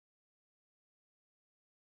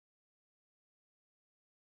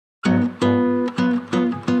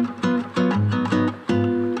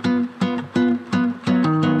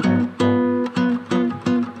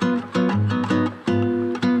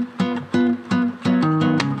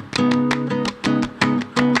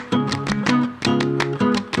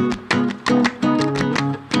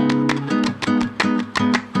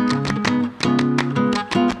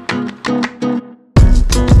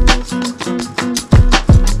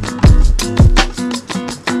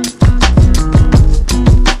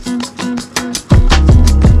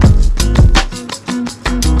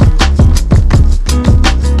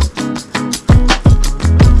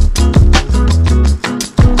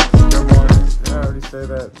say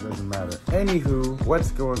that? Doesn't matter. Anywho,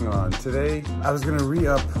 what's going on? Today, I was gonna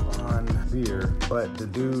re-up on beer, but the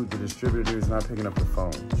distributor dude is not picking up the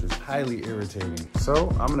phone, which is highly irritating. So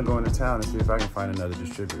I'm gonna go into town and see if I can find another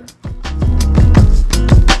distributor.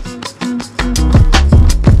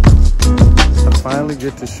 I finally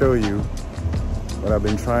get to show you what I've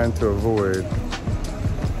been trying to avoid.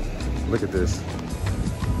 Look at this.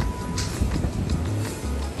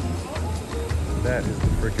 That is the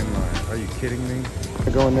freaking line. Are you kidding me? I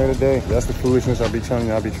go in there today. That's the foolishness I'll be telling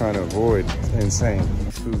you I'll be trying to avoid. It's insane.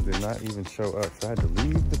 These foods did not even show up. So I had to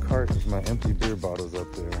leave the cart with my empty beer bottles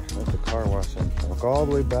up there. Let the car wash and walk all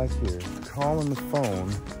the way back here. Call on the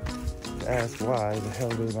phone to ask why the hell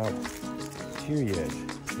they're not here yet.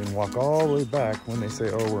 Then walk all the way back when they say,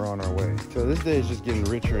 oh, we're on our way. So this day is just getting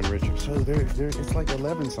richer and richer. So it's like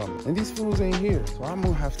 11 something. And these fools ain't here. So I'm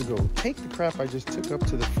gonna have to go take the crap I just took up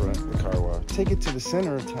to the front, the car wash, take it to the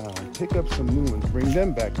center of town, pick up some new ones, bring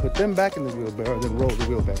them back, put them back in the wheelbarrow, then roll the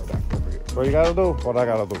wheelbarrow back over here. What you gotta do? What I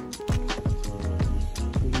gotta do.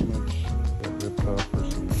 Pretty much got ripped off for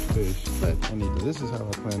some fish. But I need to, this is how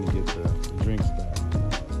I plan to get the drinks back.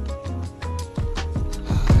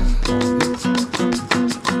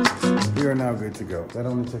 We are now good to go. That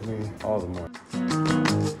only took me all the morning.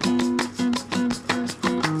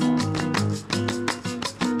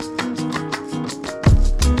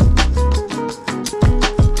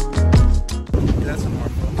 That's some more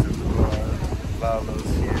folks at the bar. Lalo's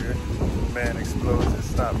here. Man explodes and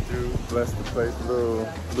stop through. Bless the place. Little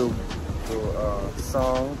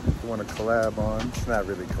song you want to collab on. It's not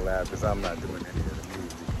really collab because I'm not doing any of the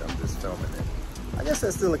music. I'm just filming it. I guess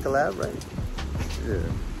that's still a collab, right? Yeah.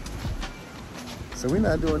 So we're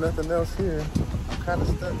not doing nothing else here. I'm kind of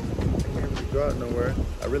stuck. I can't really go out nowhere.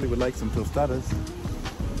 I really would like some tostadas,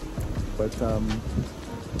 but I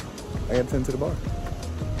got to tend to the bar.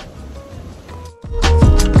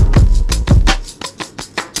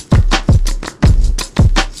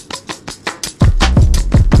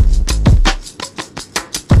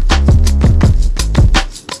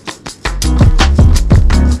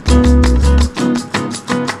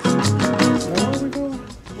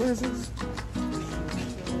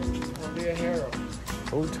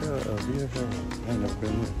 Hotel Via Hero. I ain't never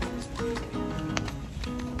been here.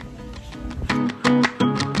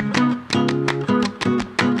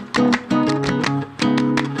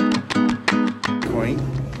 Quaint.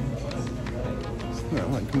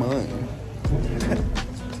 I'm like, come on.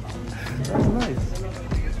 That's nice.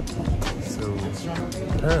 So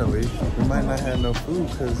apparently we might not have no food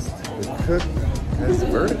because the cook has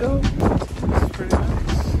vertigo. This is pretty nice.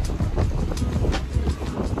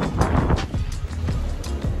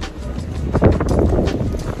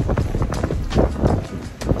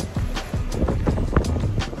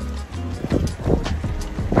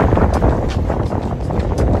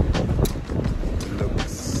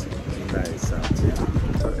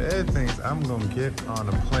 I'm gonna get on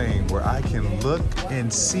a plane where I can look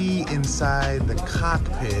and see inside the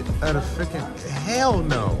cockpit of the freaking hell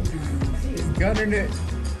no. He's gunning it.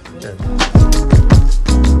 Yeah.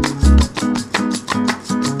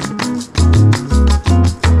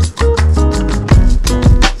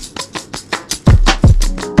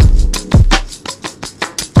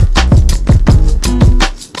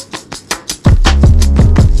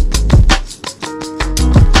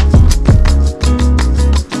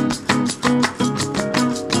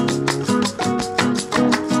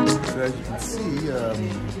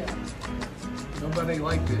 Nobody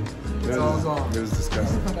liked it. It's all gone. It was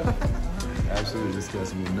disgusting. Absolutely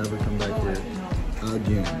disgusting. We'll never come back here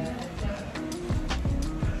again.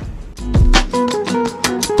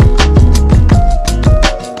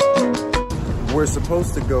 We're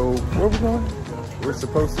supposed to go, where are we going? We're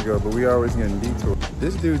supposed to go, but we always getting detoured.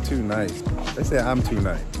 This dude too nice. They say I'm too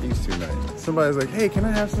nice. He's too nice. Somebody's like, hey, can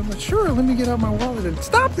I have some? Sure, let me get out my wallet and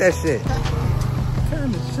stop that shit. What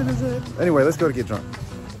kind of shit is that? Anyway, let's go to get drunk.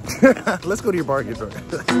 Let's go to your bar and get drunk.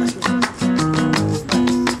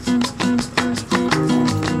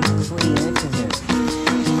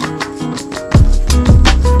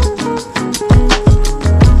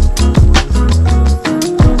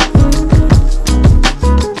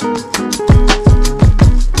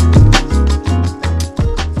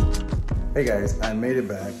 Hey guys, I made it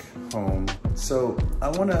back home. So I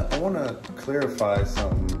wanna clarify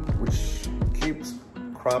something which keeps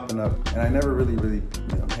cropping up, and I never really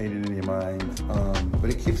paid it any mind, but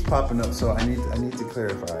it keeps popping up, so I need to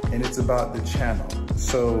clarify, and it's about the channel.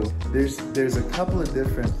 So there's a couple of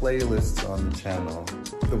different playlists on the channel.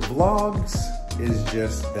 The vlogs is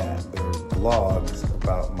just that. They're vlogs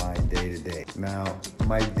about my day-to-day. Now,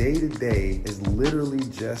 my day-to-day is literally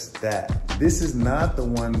just that. This is not the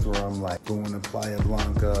ones where I'm like going to Playa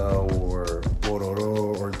Blanca or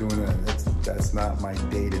Bororo or doing that's not my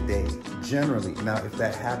day-to-day, generally. Now, if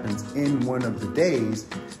that happens in one of the days,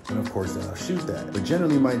 then of course I'll shoot that. But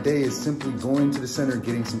generally my day is simply going to the center,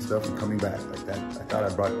 getting some stuff and coming back like that. I thought I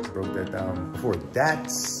broke that down before.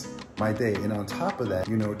 That's my day. And on top of that,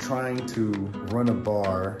 you know, trying to run a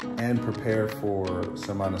bar and prepare for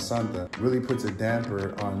Semana Santa really puts a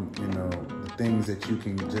damper on, you know, the things that you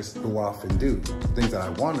can just go off and do, things that I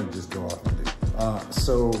want to just go off and do.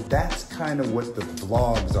 So that's kind of what the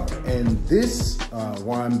vlogs are. And this,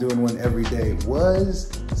 why I'm doing one every day,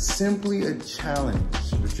 was simply a challenge.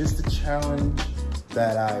 It was just a challenge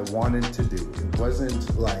that I wanted to do. It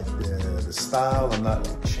wasn't like the style, I'm not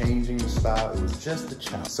like changing the style, it was just a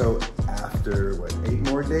challenge. So after, what, 8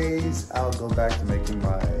 more days, I'll go back to making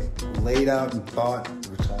my laid out and thought,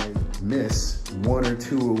 which I miss, 1 or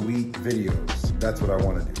 2 a week videos. That's what I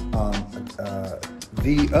wanna do.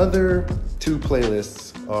 The other 2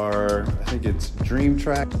 playlists are, I think it's Dream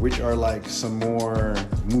Track, which are like some more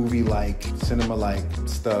movie-like, cinema-like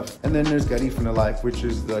stuff. And then there's Garifuna Life, which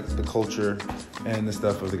is like the culture and the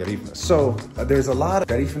stuff of the Garifuna. So there's a lot of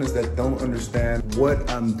Garifunas that don't understand what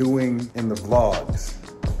I'm doing in the vlogs,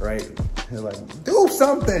 right? They're like, do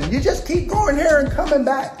something, you just keep going here and coming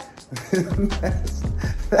back.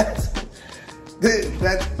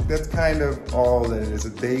 That's kind of all that it is, a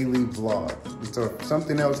daily vlog. So if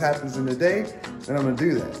something else happens in the day, then I'm gonna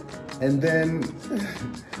do that. And then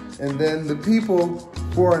the people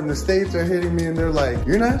who are in the States are hitting me and they're like,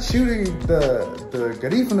 you're not shooting the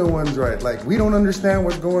Garifuna ones right. Like, we don't understand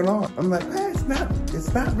what's going on. I'm like, man,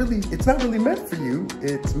 it's not really meant for you.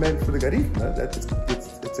 It's meant for the Garifuna.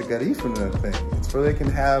 It's a Garifuna thing. It's so they can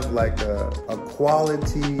have like a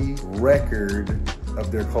quality record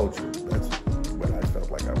of their culture. That's what I felt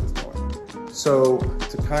like I was doing. So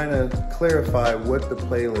to kind of clarify what the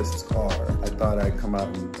playlists are, I thought I'd come out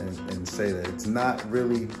and say that it's not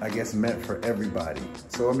really, I guess, meant for everybody.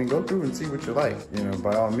 So, I mean, go through and see what you like, you know,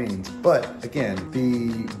 by all means. But again,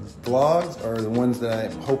 the vlogs are the ones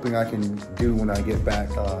that I'm hoping I can do when I get back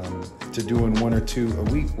to doing 1 or 2 a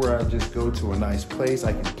week, where I just go to a nice place.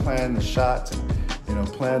 I can plan the shots and, you know,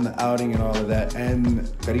 plan the outing and all of that. And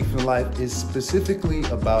Garifuna Life is specifically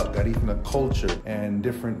about Garifuna culture and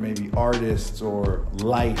different maybe artists or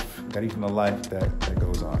life, Garifuna life that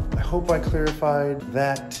goes on. I hope I clarified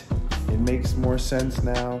that. It makes more sense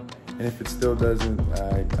now. And if it still doesn't,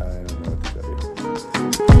 I don't know.